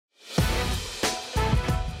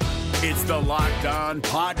It's the Locked On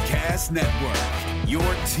Podcast Network, your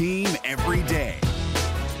team every day.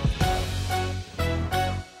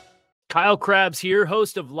 Kyle Krabs here,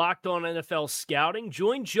 host of Locked On NFL Scouting.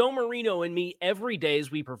 Join Joe Marino and me every day as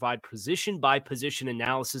we provide position-by-position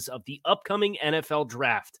analysis of the upcoming NFL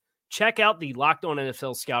Draft. Check out the Locked On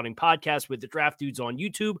NFL Scouting podcast with the Draft Dudes on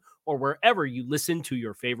YouTube or wherever you listen to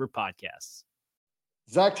your favorite podcasts.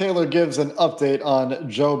 Zach Taylor gives an update on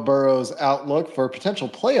Joe Burrow's outlook for a potential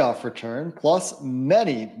playoff return, plus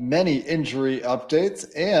many injury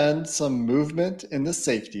updates and some movement in the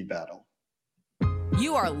safety battle.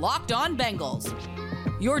 You are Locked On Bengals,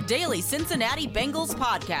 your daily Cincinnati Bengals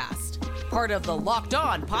podcast, part of the Locked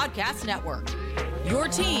On Podcast Network, your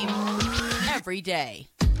team every day.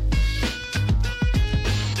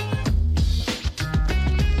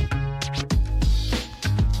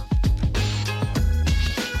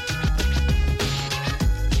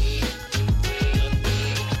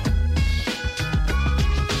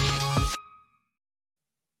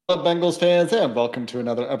 What's up, Bengals fans, and welcome to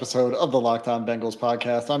another episode of the Locked On Bengals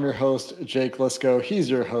podcast. I'm your host, Jake Lisco. He's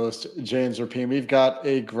your host, James Rapien. We've got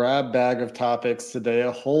a grab bag of topics today,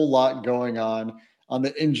 a whole lot going on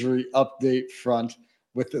the injury update front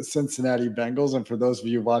with the Cincinnati Bengals. And for those of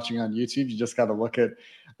you watching on YouTube, you just got to look at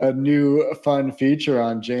a new fun feature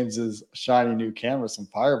on James's shiny new camera, some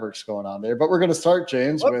fireworks going on there. But we're going to start,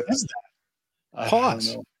 James, what with is that?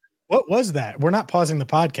 Pause. What was that? We're not pausing the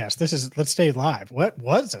podcast. Let's stay live. What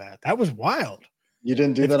was that? That was wild. You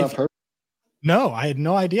didn't do that on purpose? No, I had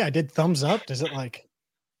no idea. I did thumbs up. Does it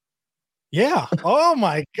yeah. Oh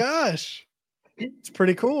my gosh. It's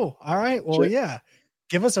pretty cool. All right. Well, yeah.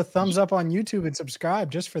 Give us a thumbs up on YouTube and subscribe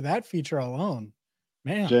just for that feature alone.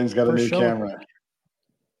 Man. James got a new camera.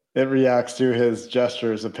 It reacts to his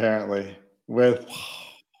gestures apparently with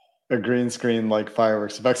a green screen like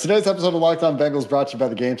fireworks effects. Today's episode of Locked On Bengals brought to you by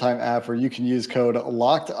the Game Time app, where you can use code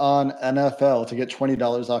LOCKEDONNFL to get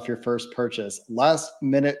 $20 off your first purchase. Last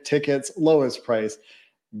minute tickets, lowest price,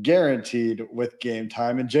 guaranteed with Game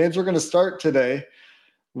Time. And James, we're going to start today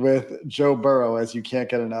with Joe Burrow, as you can't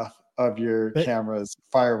get enough of your camera's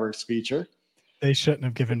fireworks feature. They shouldn't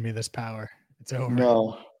have given me this power. It's over.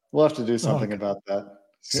 No, we'll have to do something about that.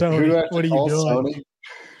 Sony, what are you Sony? doing?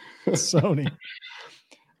 Sony.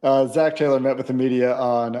 Zach Taylor met with the media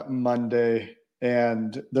on Monday,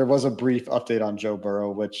 and there was a brief update on Joe Burrow,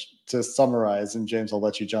 which, to summarize, and James, I'll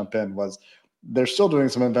let you jump in, was they're still doing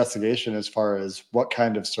some investigation as far as what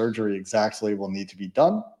kind of surgery exactly will need to be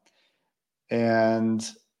done. And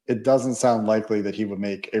it doesn't sound likely that he would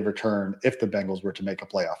make a return if the Bengals were to make a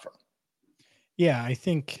playoff run. Yeah, I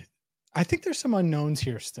think there's some unknowns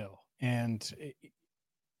here still. And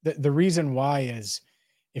the reason why is,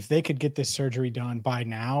 if they could get this surgery done by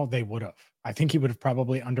now, they would have. I think he would have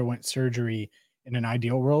probably underwent surgery in an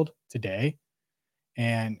ideal world today.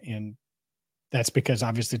 And that's because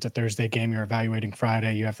obviously it's a Thursday game. You're evaluating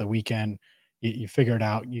Friday. You have the weekend. You figure it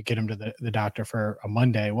out. You get him to the doctor for a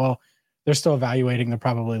Monday. Well, they're still evaluating. They're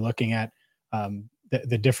probably looking at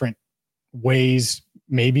the different ways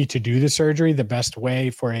maybe to do the surgery, the best way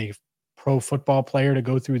for a pro football player to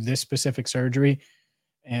go through this specific surgery.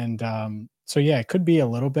 And so, yeah, it could be a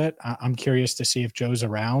little bit. I'm curious to see if Joe's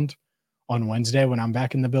around on Wednesday when I'm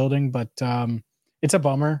back in the building, but it's a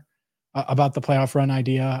bummer about the playoff run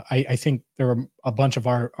idea. I think there are a bunch of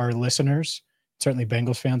our listeners, certainly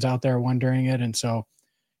Bengals fans out there, wondering it. And so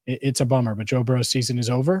it's a bummer, but Joe Burrow's season is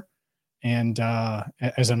over. And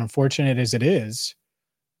as unfortunate as it is,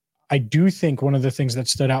 I do think one of the things that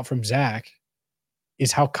stood out from Zach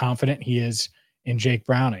is how confident he is in Jake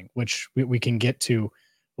Browning, which we can get to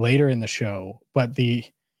later in the show. But the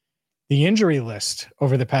injury list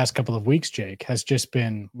over the past couple of weeks, Jake, has just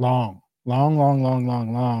been long. I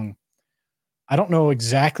don't know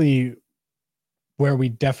exactly where we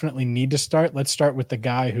definitely need to start. Let's start with the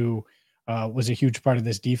guy who was a huge part of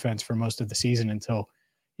this defense for most of the season until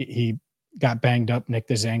he got banged up, nicked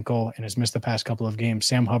his ankle, and has missed the past couple of games.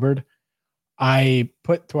 Sam Hubbard. I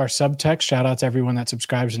put to our subtext, shout out to everyone that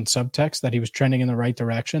subscribes in subtext, that he was trending in the right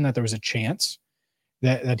direction, that there was a chance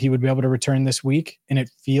that he would be able to return this week. And it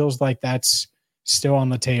feels like that's still on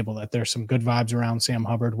the table, that there's some good vibes around Sam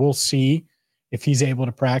Hubbard. We'll see if he's able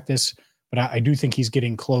to practice, but I do think he's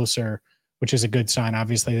getting closer, which is a good sign.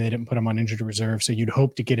 Obviously, they didn't put him on injured reserve, so you'd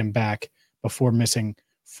hope to get him back before missing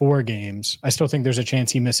 4 games. I still think there's a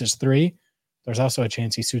chance he misses 3. There's also a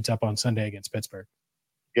chance he suits up on Sunday against Pittsburgh.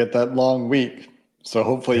 Get that long week. So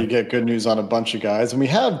hopefully you get good news on a bunch of guys. And we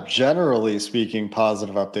have, generally speaking,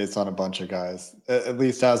 positive updates on a bunch of guys, at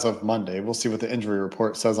least as of Monday. We'll see what the injury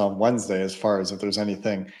report says on Wednesday as far as if there's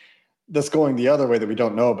anything that's going the other way that we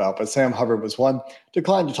don't know about. But Sam Hubbard was one.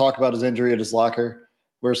 Declined to talk about his injury at his locker,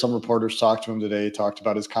 where some reporters talked to him today, talked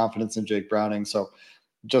about his confidence in Jake Browning. So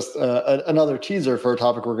just another teaser for a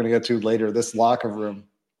topic we're going to get to later. This locker room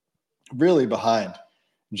really behind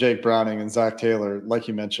Jake Browning and Zach Taylor, like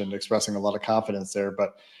you mentioned, expressing a lot of confidence there,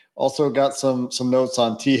 but also got some notes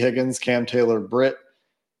on T. Higgins, Cam Taylor, Britt.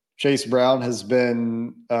 Chase Brown has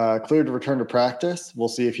been cleared to return to practice. We'll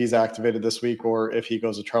see if he's activated this week or if he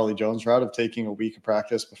goes a Charlie Jones route of taking a week of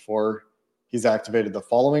practice before he's activated the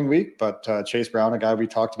following week. But Chase Brown, a guy we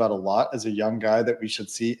talked about a lot as a young guy that we should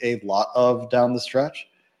see a lot of down the stretch.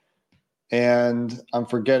 And I'm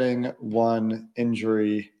forgetting one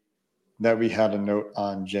injury that we had a note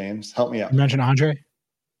on, James. Help me out. You mentioned Andre?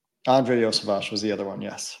 Andre Yosavash was the other one,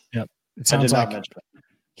 yes. Yep. It sounds like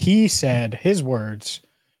he said his words.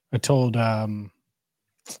 I told who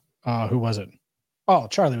was it? Oh,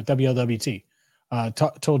 Charlie with WLWT.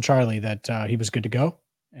 Told Charlie that he was good to go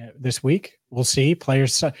this week. We'll see.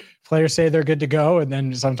 Players say they're good to go, and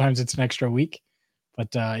then sometimes it's an extra week. But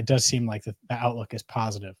it does seem like the outlook is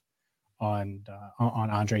positive on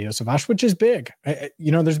Andre Yosavash, which is big.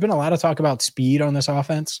 There's been a lot of talk about speed on this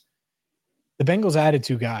offense. The Bengals added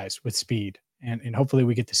 2 guys with speed, and hopefully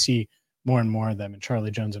we get to see more and more of them in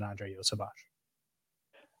Charlie Jones and Andre Yosavash.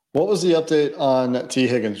 What was the update on T.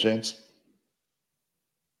 Higgins, James?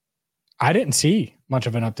 I didn't see much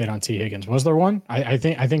of an update on T. Higgins. Was there one? I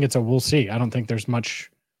think it's a we'll see. I don't think there's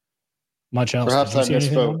much else. Perhaps I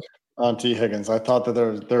misspoke on T. Higgins. I thought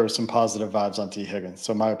that there were some positive vibes on T. Higgins.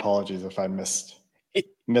 So my apologies if I missed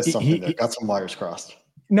something there. Got some wires crossed.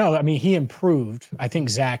 No, I mean, he improved. I think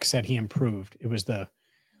Zach said he improved. It was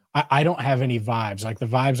I don't have any vibes. Like the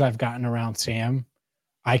vibes I've gotten around Sam,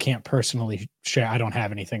 I can't personally share. I don't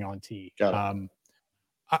have anything on T.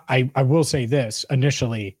 I will say this.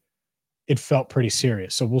 Initially, it felt pretty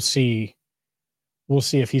serious. So we'll see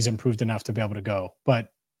if he's improved enough to be able to go. But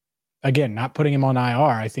again, not putting him on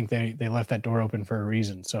IR, I think they left that door open for a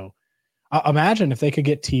reason. So imagine if they could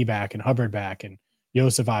get T back and Hubbard back and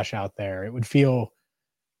Yosavash out there.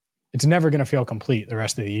 It's never going to feel complete the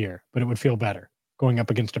rest of the year, but it would feel better going up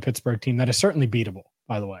against a Pittsburgh team that is certainly beatable,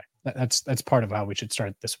 by the way. That's part of how we should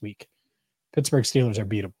start this week. Pittsburgh Steelers are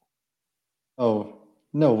beatable. Oh,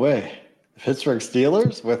 no way. Pittsburgh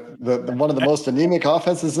Steelers with one of the most anemic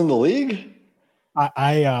offenses in the league?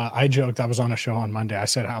 I joked. I was on a show on Monday. I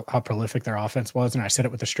said how prolific their offense was, and I said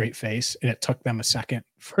it with a straight face, and it took them a second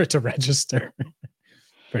for it to register.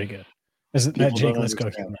 Pretty good. That Jake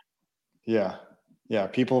Lisco humor. Yeah.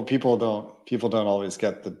 People don't always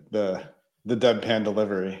get the deadpan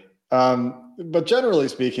delivery. But generally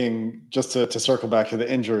speaking, just to circle back to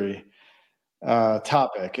the injury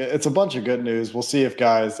topic, it's a bunch of good news. We'll see if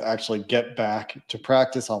guys actually get back to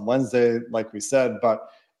practice on Wednesday, like we said. But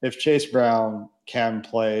if Chase Brown can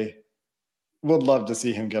play, would love to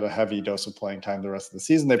see him get a heavy dose of playing time the rest of the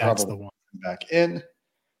season. They probably want him back in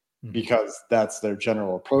because that's their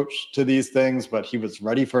general approach to these things. But he was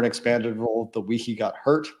ready for an expanded role the week he got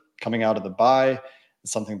hurt coming out of the bye.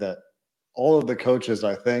 It's something that all of the coaches,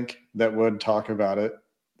 I think, that would talk about it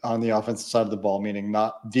on the offensive side of the ball, meaning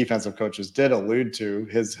not defensive coaches, did allude to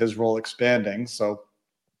his role expanding. So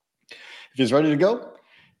if he's ready to go,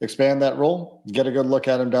 expand that role, get a good look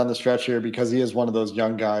at him down the stretch here, because he is one of those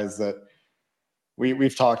young guys that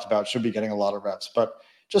we've talked about should be getting a lot of reps. But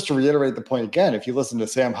just to reiterate the point again, if you listen to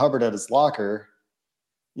Sam Hubbard at his locker,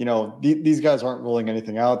 these guys aren't ruling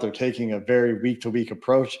anything out. They're taking a very week-to-week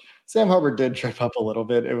approach. Sam Hubbard did trip up a little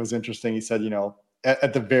bit. It was interesting. He said,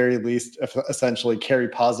 at the very least, essentially carry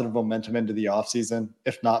positive momentum into the offseason.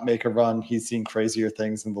 If not make a run, he's seen crazier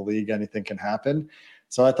things in the league. Anything can happen.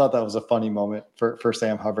 So I thought that was a funny moment for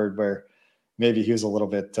Sam Hubbard, where maybe he was a little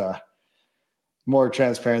bit more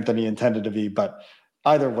transparent than he intended to be. But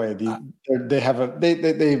either way,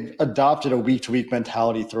 they've adopted a week-to-week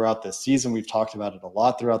mentality throughout this season. We've talked about it a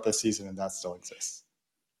lot throughout this season, and that still exists.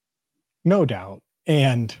 No doubt.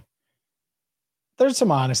 And there's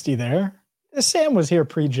some honesty there. Sam was here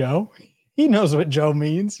pre-Joe. He knows what Joe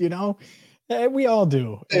means, We all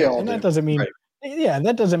do. That doesn't mean,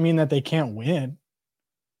 that doesn't mean that they can't win.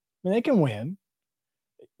 I mean, they can win.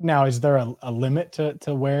 Now, is there a limit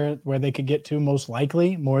to where they could get to? Most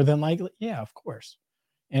likely, more than likely, yeah, of course.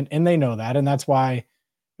 And they know that, and that's why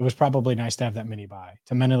it was probably nice to have that mini bye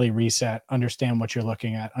to mentally reset, understand what you're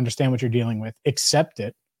looking at, understand what you're dealing with, accept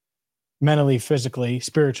it mentally, physically,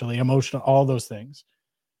 spiritually, emotionally, all those things,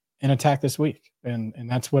 and attack this week. And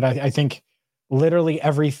that's what I think literally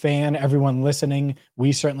every fan, everyone listening,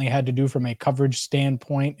 we certainly had to do from a coverage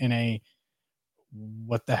standpoint and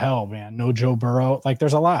what the hell, man, no Joe Burrow. Like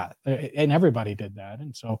there's a lot, and everybody did that.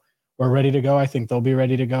 And so We're ready to go. I think they'll be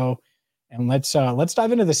ready to go. And let's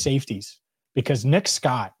dive into the safeties, because Nick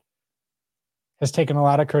Scott has taken a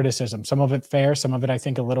lot of criticism, some of it fair, some of it I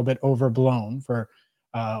think a little bit overblown for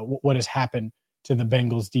what has happened to the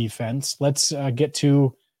Bengals defense. Let's get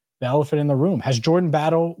to the elephant in the room. Has Jordan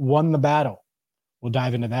Battle won the battle? We'll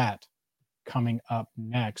dive into that coming up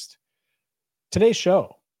next. Today's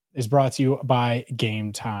show is brought to you by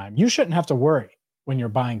Game Time. You shouldn't have to worry when you're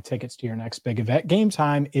buying tickets to your next big event. Game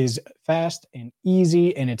Time is fast and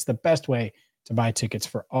easy, and it's the best way to buy tickets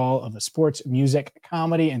for all of the sports, music,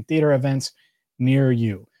 comedy, and theater events near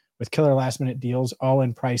you. With killer last-minute deals,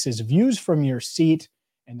 all-in prices, views from your seat,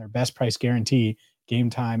 and their best price guarantee,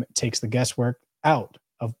 Game Time takes the guesswork out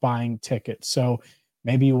of buying tickets. So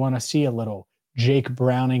maybe you want to see a little Jake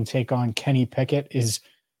Browning take on Kenny Pickett. Is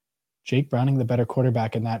Jake Browning the better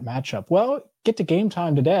quarterback in that matchup? Well, get to Game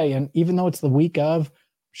Time today, and even though it's the week of, I'm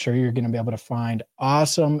sure you're going to be able to find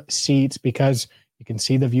awesome seats because you can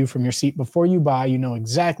see the view from your seat before you buy. You know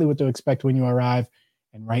exactly what to expect when you arrive.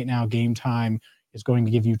 And right now, Game Time is going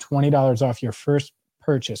to give you $20 off your first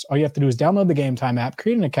purchase. All you have to do is download the Game Time app,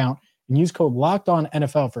 create an account, and use code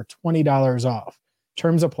LOCKEDONNFL for $20 off.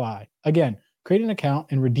 Terms apply. Again, create an account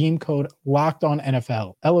and redeem code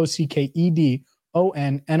LOCKEDONNFL,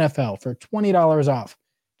 LOCKEDONNFL for $20 off.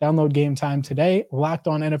 Download Game Time today. Locked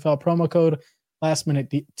On NFL promo code. Last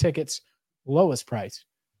minute tickets. Lowest price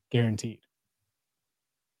guaranteed.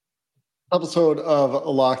 Episode of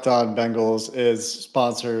Locked On Bengals is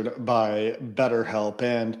sponsored by BetterHelp,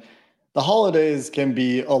 and the holidays can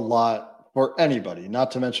be a lot for anybody, not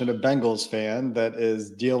to mention a Bengals fan that is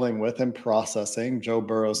dealing with and processing Joe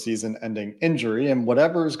Burrow's season-ending injury. And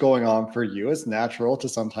whatever is going on for you, it's natural to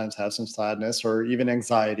sometimes have some sadness or even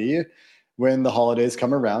anxiety when the holidays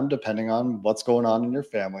come around, depending on what's going on in your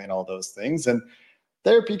family and all those things. And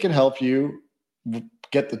therapy can help you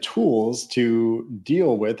get the tools to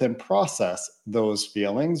deal with and process those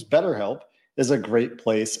feelings. BetterHelp is a great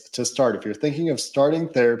place to start. If you're thinking of starting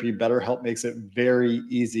therapy, BetterHelp makes it very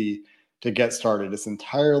easy to get started. It's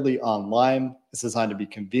entirely online. It's designed to be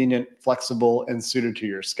convenient, flexible, and suited to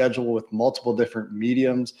your schedule with multiple different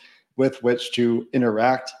mediums with which to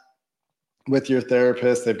interact with your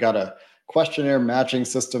therapist. They've got a questionnaire matching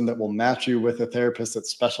system that will match you with a therapist that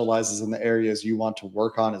specializes in the areas you want to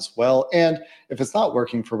work on as well. And if it's not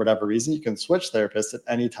working for whatever reason, you can switch therapists at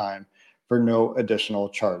any time for no additional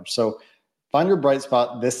charge. So find your bright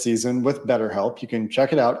spot this season with BetterHelp. You can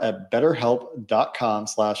check it out at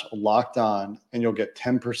betterhelp.com/lockedon, and you'll get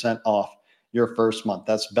 10% off your first month.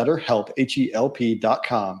 That's BetterHelp,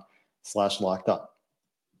 HELP.com/lockedon.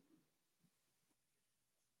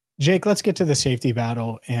 Jake, let's get to the safety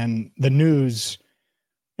battle and the news.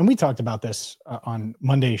 And we talked about this on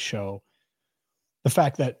Monday's show. The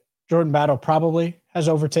fact that Jordan Battle probably has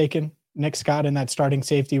overtaken Nick Scott in that starting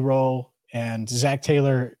safety role. And Zach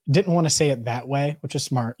Taylor didn't want to say it that way, which is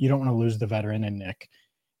smart. You don't want to lose the veteran in Nick,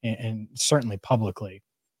 and certainly publicly.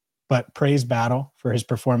 But praised Battle for his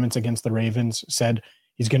performance against the Ravens, said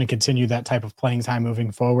he's going to continue that type of playing time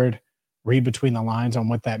moving forward. Read between the lines on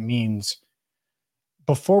what that means.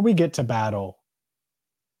 Before we get to Battle,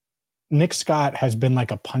 Nick Scott has been like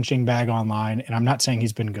a punching bag online, and I'm not saying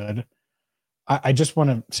he's been good. I just want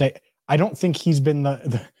to say I don't think he's been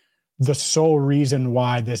the sole reason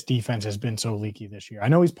why this defense has been so leaky this year. I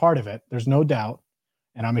know he's part of it. There's no doubt,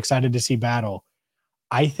 and I'm excited to see Battle.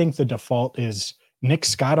 I think the default is Nick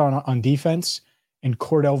Scott on defense and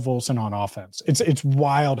Cordell Volson on offense. It's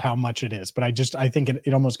wild how much it is, but I think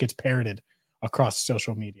it almost gets parroted across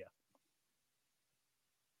social media.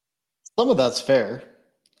 Some of that's fair.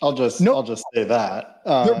 I'll just say that.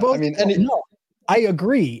 They're both. No, I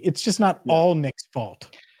agree. It's just not all Nick's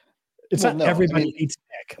fault. It's not everybody hates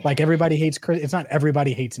Nick. Like everybody hates Chris. It's not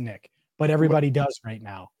everybody hates Nick, but everybody does right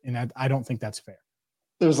now, and I don't think that's fair.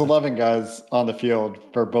 There's 11 guys on the field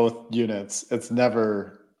for both units. It's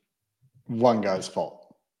never one guy's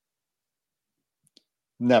fault.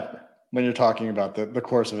 Never. When you're talking about the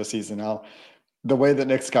course of a season. Now, the way that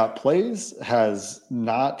Nick Scott plays has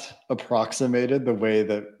not approximated the way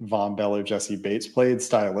that Von Bell or Jesse Bates played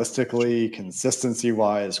stylistically,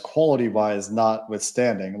 consistency-wise, quality-wise,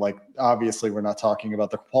 notwithstanding. Like, obviously, we're not talking about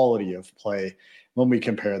the quality of play when we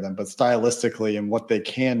compare them, but stylistically and what they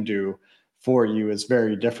can do for you is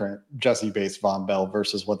very different. Jesse Bates, Von Bell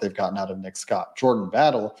versus what they've gotten out of Nick Scott. Jordan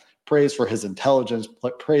Battle, praise for his intelligence,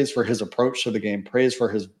 praise for his approach to the game, praise for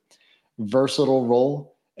his versatile role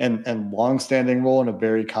and long-standing role in a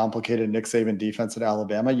very complicated Nick Saban defense at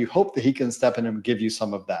Alabama. You hope that he can step in and give you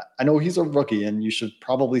some of that. I know he's a rookie, and you should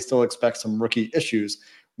probably still expect some rookie issues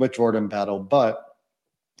with Jordan Battle, but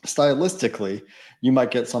stylistically, you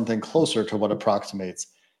might get something closer to what approximates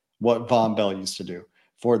what Von Bell used to do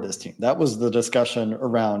for this team. That was the discussion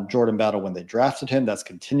around Jordan Battle when they drafted him. That's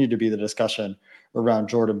continued to be the discussion around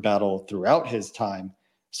Jordan Battle throughout his time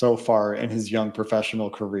so far in his young professional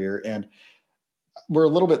career. And we're a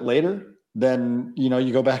little bit later than,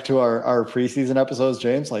 you go back to our preseason episodes,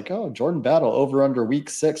 James, like, oh, Jordan Battle over under week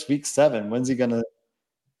 6, week 7. When's he going to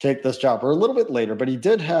take this job? We're a little bit later, but he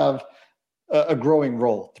did have a growing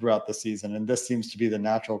role throughout the season. And this seems to be the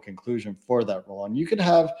natural conclusion for that role. And you could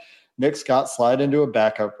have Nick Scott slide into a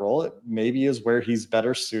backup role. It maybe is where he's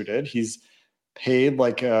better suited. He's paid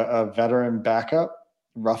like a veteran backup,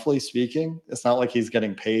 roughly speaking. It's not like he's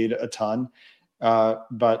getting paid a ton.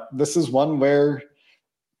 But this is one where,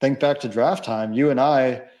 think back to draft time, you and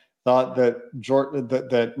I thought that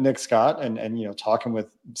that Nick Scott and talking with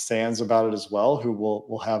Sands about it as well, who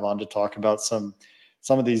we'll have on to talk about some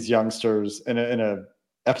of these youngsters in a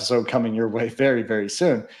episode coming your way very, very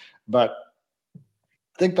soon. But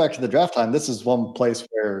think back to the draft time. This is one place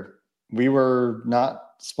where we were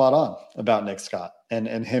not spot on about Nick Scott and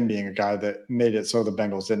him being a guy that made it so the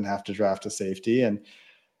Bengals didn't have to draft a safety.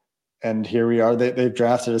 And here we are. They've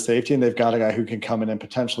drafted a safety, and they've got a guy who can come in and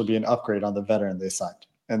potentially be an upgrade on the veteran they signed.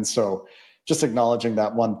 And so just acknowledging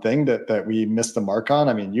that one thing that we missed the mark on.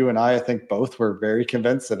 I mean, you and I think both were very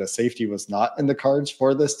convinced that a safety was not in the cards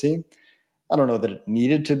for this team. I don't know that it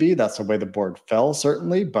needed to be. That's the way the board fell,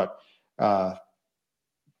 certainly. But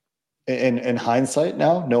in hindsight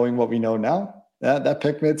now, knowing what we know now, that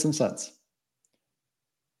pick made some sense.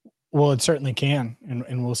 Well, it certainly can.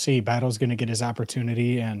 And we'll see. Battle's going to get his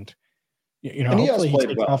opportunity. And, and hopefully he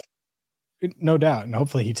takes off. No doubt. And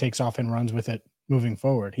hopefully he takes off and runs with it moving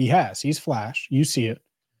forward. He's flashed. You see it.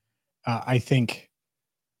 I think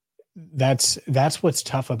that's what's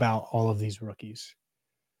tough about all of these rookies,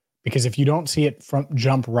 because if you don't see it from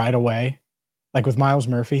jump right away, like with Myles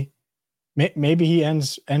Murphy, maybe he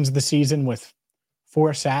ends the season with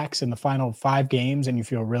 4 sacks in the final 5 games, and you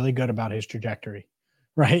feel really good about his trajectory,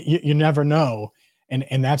 right? You never know.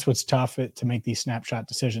 And that's what's tough to make these snapshot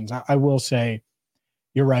decisions. I will say,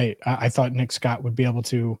 you're right. I thought Nick Scott would be able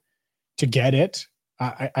to get it.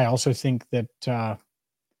 I also think that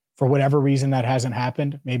for whatever reason that hasn't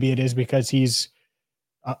happened. Maybe it is because he's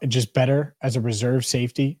just better as a reserve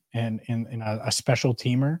safety and a special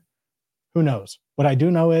teamer. Who knows? What I do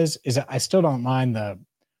know is I still don't mind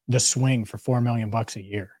the swing for $4 million a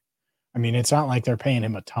year. I mean, it's not like they're paying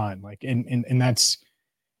him a ton. Like, and that's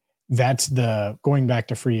the going back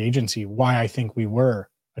to free agency. Why I think we were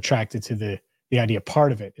attracted to the idea.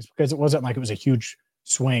 Part of it is because it wasn't like it was a huge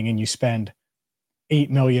swing and you spend $8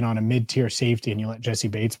 million on a mid-tier safety and you let Jesse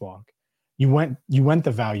Bates walk. You went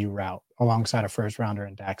the value route alongside a first rounder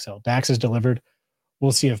in Dax Hill. Dax has delivered.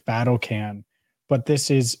 We'll see if Battle can. But this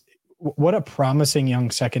is what a promising young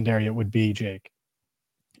secondary it would be, Jake.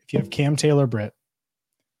 If you have Cam Taylor-Britt,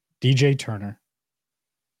 DJ Turner,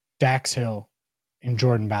 Dax Hill, and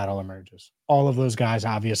Jordan Battle emerges. All of those guys,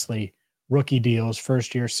 obviously, rookie deals,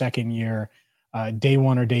 first year, second year, day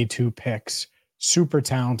 1 or day 2 picks, super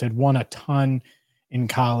talented, won a ton in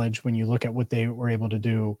college when you look at what they were able to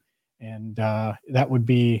do. And that'd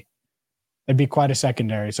be quite a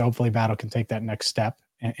secondary. So hopefully Battle can take that next step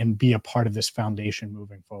and be a part of this foundation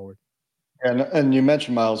moving forward. And you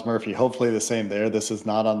mentioned Myles Murphy. Hopefully the same there. This is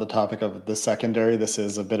not on the topic of the secondary. This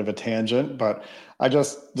is a bit of a tangent, but I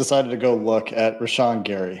just decided to go look at Rashawn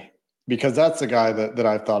Gary because that's the guy that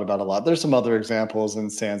I've thought about a lot. There's some other examples,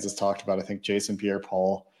 and Sands has talked about. I think Jason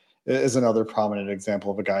Pierre-Paul is another prominent example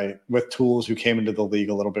of a guy with tools who came into the league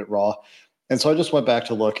a little bit raw. And so I just went back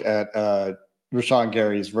to look at Rashawn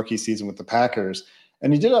Gary's rookie season with the Packers,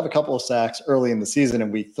 and he did have a couple of sacks early in the season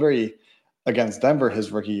in week 3 against Denver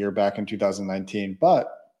his rookie year back in 2019.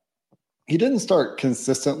 But he didn't start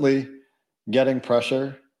consistently getting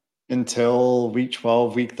pressure until week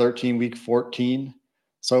 12, week 13, week 14.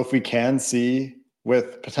 So if we can see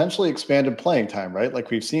with potentially expanded playing time, right, like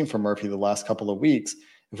we've seen from Murphy the last couple of weeks,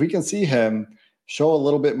 if we can see him show a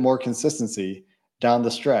little bit more consistency down the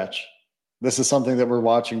stretch, this is something that we're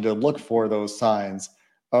watching to look for those signs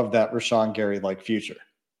of that Rashawn Gary-like future,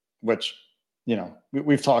 which,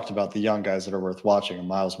 we've talked about the young guys that are worth watching. And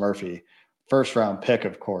Myles Murphy, first-round pick,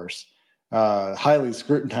 of course, highly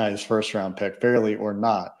scrutinized first-round pick, fairly or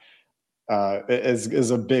not,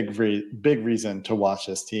 is a big reason to watch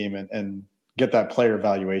this team and get that player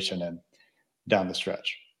evaluation in down the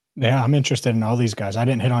stretch. Yeah, I'm interested in all these guys. I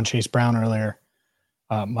didn't hit on Chase Brown earlier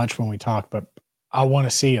much when we talked, but I want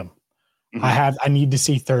to see him. Mm-hmm. I need to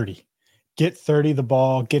see 30. Get 30 the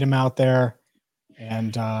ball, get him out there.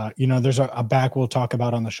 And, there's a back we'll talk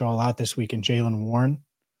about on the show a lot this week in Jaylen Warren.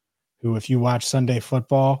 who, if you watch Sunday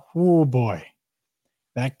football, oh boy,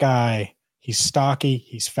 that guy, he's stocky,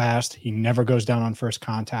 he's fast, he never goes down on first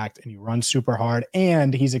contact, and he runs super hard,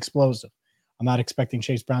 and he's explosive. I'm not expecting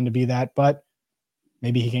Chase Brown to be that, but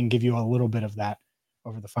maybe he can give you a little bit of that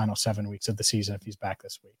over the final 7 weeks of the season if he's back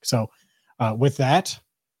this week. So with that,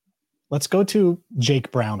 let's go to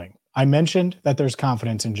Jake Browning. I mentioned that there's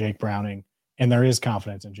confidence in Jake Browning, and there is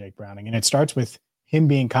confidence in Jake Browning, and it starts with him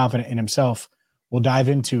being confident in himself. We'll dive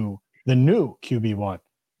into the new QB1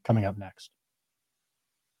 coming up next.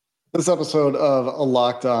 This episode of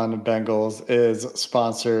Locked On Bengals is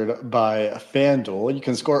sponsored by FanDuel. You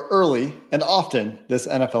can score early and often this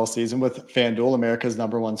NFL season with FanDuel, America's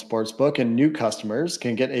 #1 sports book, and new customers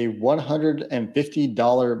can get a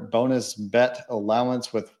 $150 bonus bet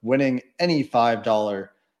allowance with winning any $5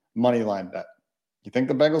 moneyline bet. You think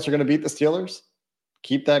the Bengals are going to beat the Steelers?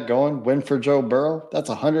 Keep that going. Win for Joe Burrow. That's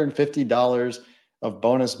 $150 of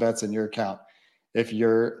bonus bets in your account if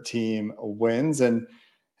your team wins. And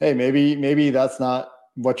hey, maybe that's not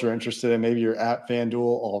what you're interested in. Maybe you're at FanDuel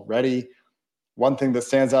already. One thing that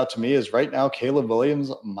stands out to me is right now, Caleb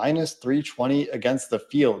Williams minus 320 against the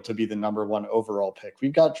field to be the #1 overall pick.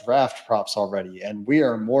 We've got draft props already, and we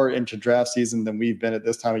are more into draft season than we've been at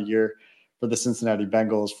this time of year for the Cincinnati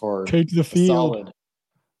Bengals for Take the field. A solid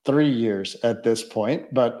 3 years at this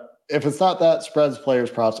point. But if it's not that, spreads, players,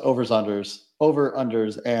 props, overs, unders,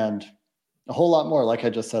 and a whole lot more. Like I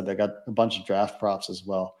just said, they got a bunch of draft props as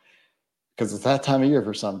well because it's that time of year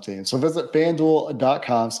for some teams. So visit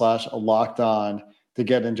FanDuel.com/lockedon to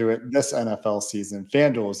get into it this NFL season.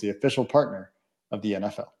 FanDuel is the official partner of the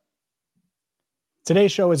NFL.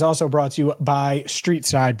 Today's show is also brought to you by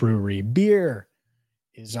Streetside Brewery. Beer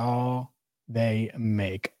is all they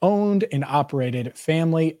make. Owned and operated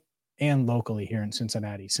family and locally here in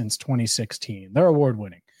Cincinnati since 2016. They're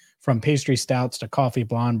award-winning. From pastry stouts to coffee,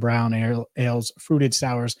 blonde, brown ales, fruited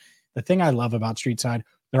sours. The thing I love about Streetside,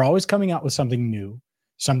 they're always coming out with something new,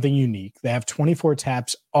 something unique. They have 24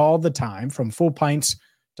 taps all the time, from full pints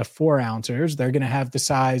to 4 ounces. They're going to have the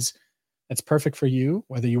size that's perfect for you,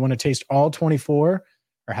 whether you want to taste all 24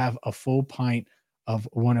 or have a full pint of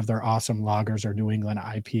one of their awesome lagers or New England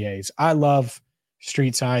IPAs. I love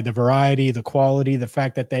Streetside, the variety, the quality, the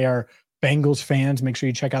fact that they are Bengals fans. Make sure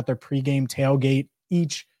you check out their pregame tailgate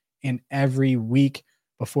each and every week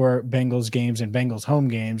before Bengals games and Bengals home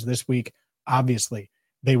games. This week, obviously,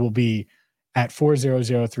 they will be at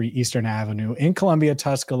 4003 Eastern Avenue in Columbia,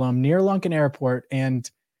 Tusculum, near Lunken Airport. And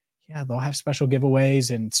yeah, they'll have special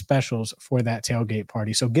giveaways and specials for that tailgate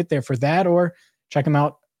party. So get there for that, or check them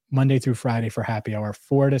out Monday through Friday for happy hour,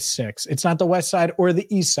 4 to 6. It's not the west side or the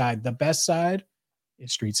east side. The best side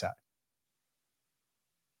is street side.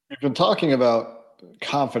 We've been talking about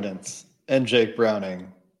confidence and Jake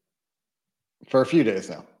Browning for a few days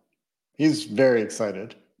now. He's very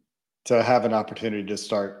excited to have an opportunity to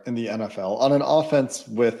start in the NFL on an offense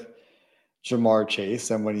with Jamar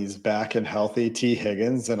Chase, and when he's back and healthy, T.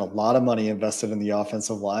 Higgins, and a lot of money invested in the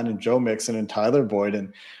offensive line, and Joe Mixon and Tyler Boyd,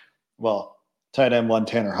 and, well, tight end one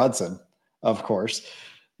Tanner Hudson, of course.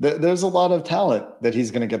 There's a lot of talent that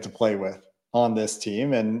he's going to get to play with on this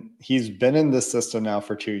team, and he's been in this system now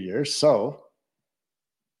for 2 years, so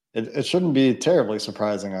it shouldn't be terribly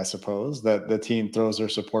surprising, I suppose, that the team throws their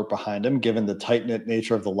support behind him, given the tight-knit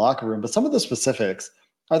nature of the locker room. But some of the specifics,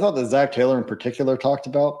 I thought that Zach Taylor in particular talked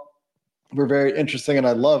about, were very interesting, and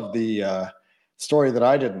I love the story that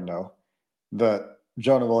I didn't know, that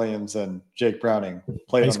Jonah Williams and Jake Browning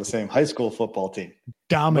played on the same high school football team,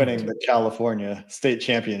 winning the California state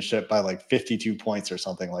championship by like 52 points or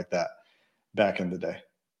something like that back in the day.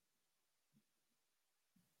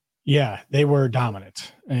 Yeah, they were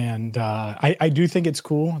dominant. And I do think it's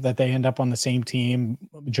cool that they end up on the same team.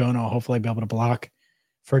 Jonah will hopefully be able to block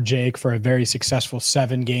for Jake for a very successful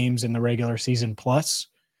 7 games in the regular season plus,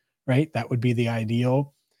 right? That would be the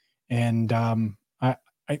ideal. And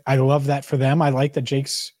I love that for them. I like that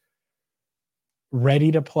Jake's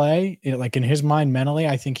ready to play. Like in his mind mentally,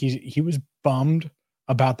 I think he was bummed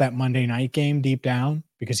about that Monday night game deep down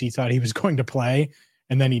because he thought he was going to play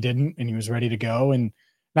and then he didn't, and he was ready to go. And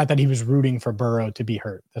not that he was rooting for Burrow to be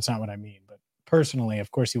hurt. That's not what I mean. But personally,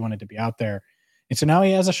 of course, he wanted to be out there. And so now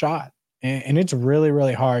he has a shot. And it's really,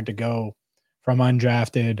 really hard to go from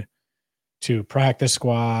undrafted to practice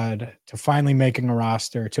squad to finally making a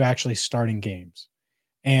roster to actually starting games.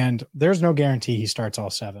 And there's no guarantee he starts all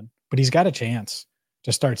 7. But he's got a chance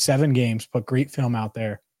to start 7 games, put great film out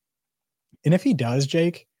there. And if he does,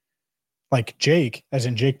 Jake, as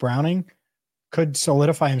in Jake Browning, could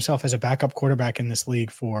solidify himself as a backup quarterback in this league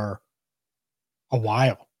for a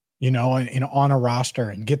while, and on a roster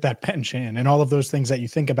and get that bench in and all of those things that you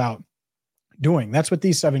think about doing. That's what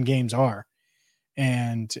these 7 games are.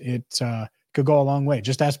 And it could go a long way.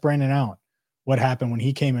 Just ask Brandon Allen what happened when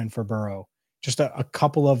he came in for Burrow. Just a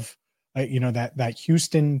couple of, that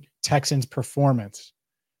Houston Texans performance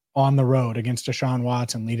on the road against Deshaun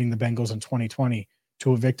Watson, leading the Bengals in 2020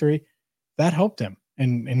 to a victory, that helped him.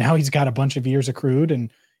 And now he's got a bunch of years accrued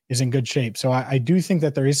and is in good shape. So I do think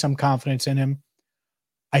that there is some confidence in him.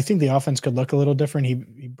 I think the offense could look a little different.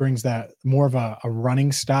 He brings that more of a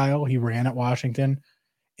running style. He ran at Washington.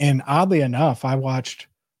 And oddly enough, I watched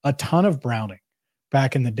a ton of Browning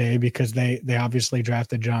back in the day because they obviously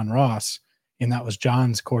drafted John Ross, and that was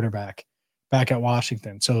John's quarterback back at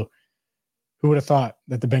Washington. So who would have thought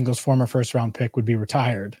that the Bengals' former first-round pick would be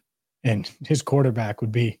retired and his quarterback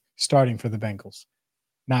would be starting for the Bengals?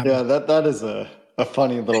 That is a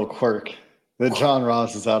funny little quirk that John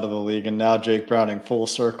Ross is out of the league, and now Jake Browning, full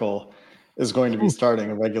circle, is going to be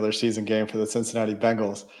starting a regular season game for the Cincinnati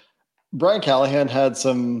Bengals. Brian Callahan had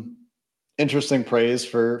some interesting praise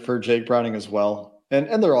for Jake Browning as well.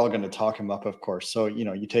 And they're all going to talk him up, of course. So,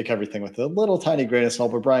 you take everything with a little tiny grain of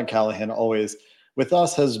salt, but Brian Callahan always, with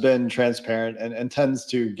us, has been transparent and tends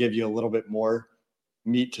to give you a little bit more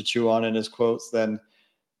meat to chew on in his quotes than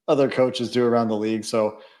other coaches do around the league.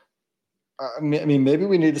 So, I mean, maybe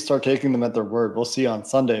we need to start taking them at their word. We'll see on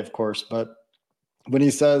Sunday, of course. But when he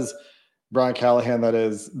says, Brian Callahan,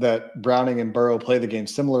 that Browning and Burrow play the game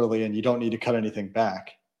similarly and you don't need to cut anything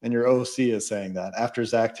back, and your OC is saying that after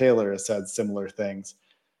Zach Taylor has said similar things,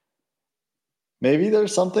 maybe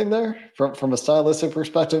there's something there from a stylistic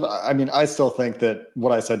perspective. I mean, I still think that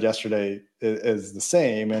what I said yesterday is the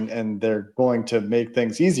same, and they're going to make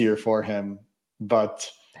things easier for him. But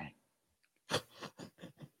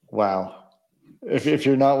wow. If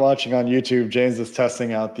you're not watching on YouTube, James is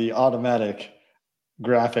testing out the automatic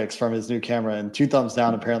graphics from his new camera, and 2 thumbs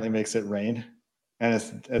down apparently makes it rain, and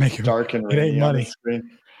it's dark and rainy on the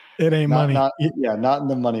screen. It ain't money. Not in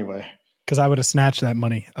the money way. Because I would have snatched that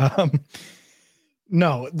money.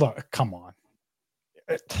 No, look, come on.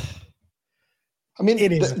 I mean,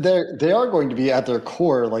 they are going to be at their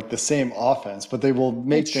core like the same offense, but they will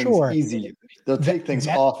make things easy. They'll take things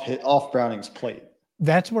off Browning's plate.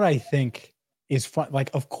 That's what I think is fun.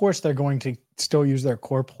 Like, of course, they're going to still use their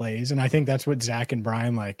core plays, and I think that's what Zach and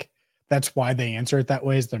Brian like. That's why they answer it that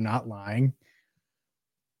way. Is they're not lying.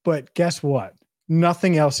 But guess what?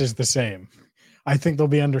 Nothing else is the same. I think they'll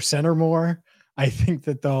be under center more. I think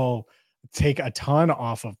that they'll take a ton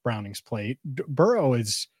off of Browning's plate. Burrow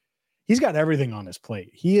he's got everything on his plate.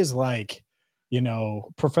 He is like,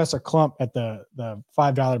 Professor Clump at the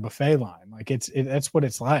 $5 buffet line. Like that's what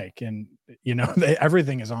it's like. And,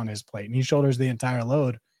 everything is on his plate and he shoulders the entire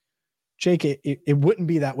load. Jake, it wouldn't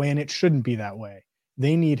be that way, and it shouldn't be that way.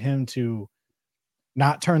 They need him to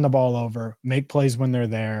not turn the ball over, make plays when they're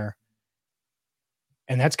there.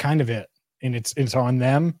 And that's kind of it. And it's on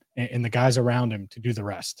them and the guys around him to do the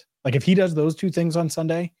rest. Like if he does those 2 things on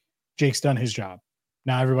Sunday, Jake's done his job.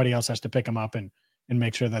 Now everybody else has to pick him up and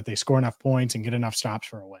make sure that they score enough points and get enough stops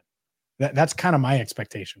for a win. That's kind of my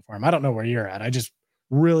expectation for him. I don't know where you're at. I just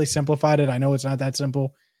really simplified it. I know it's not that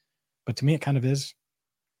simple, but to me it kind of is.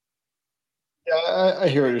 Yeah, I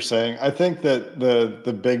hear what you're saying. I think that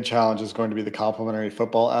the big challenge is going to be the complementary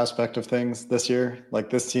football aspect of things this year. Like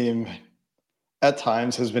this team at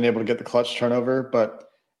times has been able to get the clutch turnover, but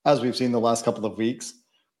as we've seen the last couple of weeks,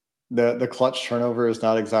 the clutch turnover is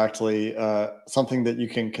not exactly something that you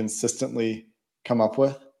can consistently come up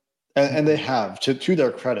with. And they have, to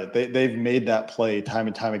their credit, they've made that play time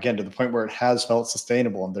and time again to the point where it has felt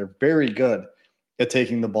sustainable, and they're very good at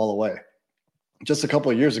taking the ball away. Just a couple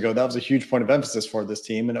of years ago, that was a huge point of emphasis for this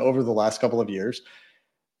team. And over the last couple of years,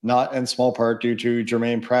 not in small part due to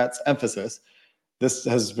Jermaine Pratt's emphasis, this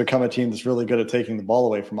has become a team that's really good at taking the ball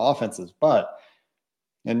away from offenses. But,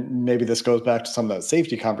 and maybe this goes back to some of that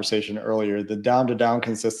safety conversation earlier, the down-to-down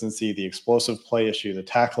consistency, the explosive play issue, the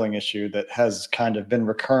tackling issue that has kind of been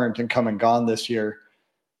recurrent and come and gone this year.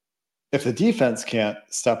 If the defense can't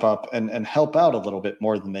step up and help out a little bit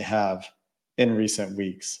more than they have in recent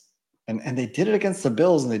weeks, and they did it against the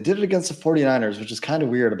Bills and they did it against the 49ers, which is kind of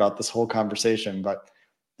weird about this whole conversation, but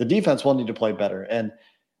the defense will need to play better. And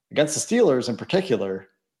against the Steelers in particular,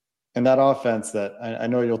 and that offense that I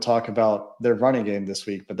know you'll talk about their running game this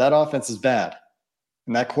week, but that offense is bad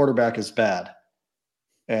and that quarterback is bad.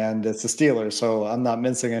 And it's the Steelers, so I'm not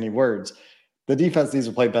mincing any words. The defense needs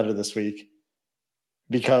to play better this week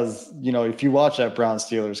because, if you watch that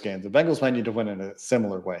Browns-Steelers game, the Bengals might need to win in a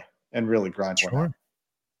similar way and really grind one out.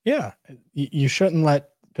 Yeah. You shouldn't let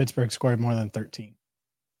Pittsburgh score more than 13.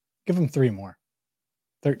 Give them 3 more.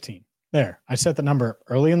 13. There. I set the number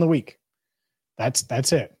early in the week. That's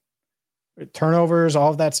it. turnovers,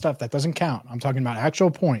 all of that stuff, that doesn't count. I'm talking about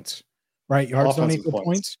actual points, right? Yards don't equal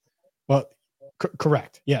points. Well,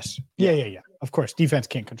 correct. Yes. Yeah. Of course, defense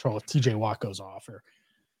can't control if TJ Watt goes off or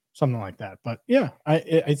something like that. But yeah,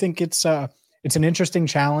 I think it's an interesting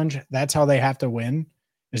challenge. That's how they have to win,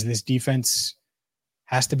 is this defense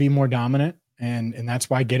has to be more dominant. And that's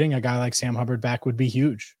why getting a guy like Sam Hubbard back would be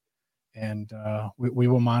huge. And we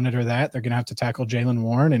will monitor that. They're going to have to tackle Jaylen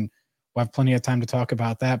Warren, and we'll have plenty of time to talk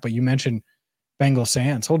about that. But you mentioned Bengal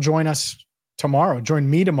Sands. He'll join us tomorrow. Join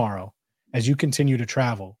me tomorrow as you continue to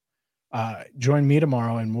travel. Join me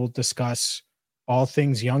tomorrow, and we'll discuss all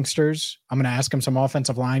things youngsters. I'm going to ask him some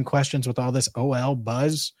offensive line questions with all this OL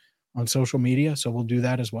buzz on social media. So we'll do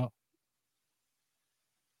that as well.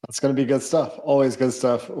 That's going to be good stuff. Always good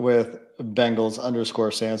stuff with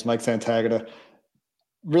Bengals_Sands, Mike Santagata.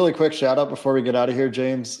 Really quick shout out before we get out of here,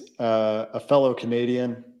 James. A fellow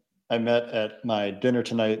Canadian I met at my dinner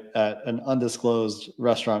tonight at an undisclosed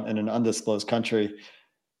restaurant in an undisclosed country.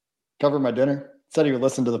 Covered my dinner. Said he would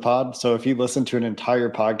listen to the pod. So if you listen to an entire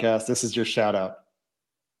podcast, this is your shout out.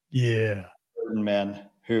 Yeah. Man,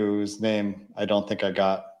 whose name I don't think I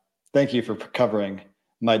got. Thank you for covering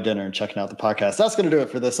my dinner and checking out the podcast. That's going to do it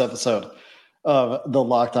for this episode of the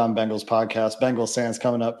Locked On Bengals podcast. Bengals Sands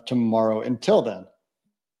coming up tomorrow. Until then,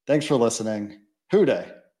 thanks for listening.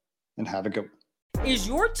 Hooday, and have a good one. Is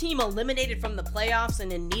your team eliminated from the playoffs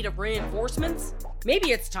and in need of reinforcements?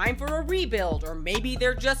 Maybe it's time for a rebuild, or maybe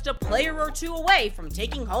they're just a player or two away from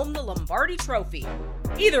taking home the Lombardi Trophy.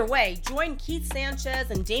 Either way, join Keith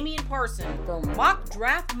Sanchez and Damian Parson for Mock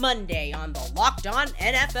Draft Monday on the Locked On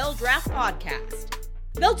NFL Draft Podcast.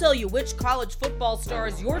 They'll tell you which college football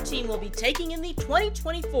stars your team will be taking in the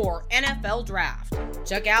 2024 NFL Draft.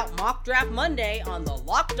 Check out Mock Draft Monday on the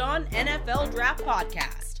Locked On NFL Draft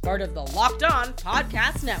Podcast, part of the Locked On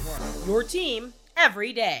Podcast Network, your team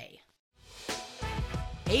every day.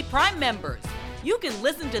 Hey, Prime members, you can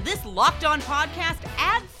listen to this Locked On podcast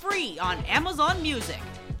ad-free on Amazon Music.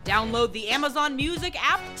 Download the Amazon Music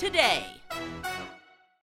app today.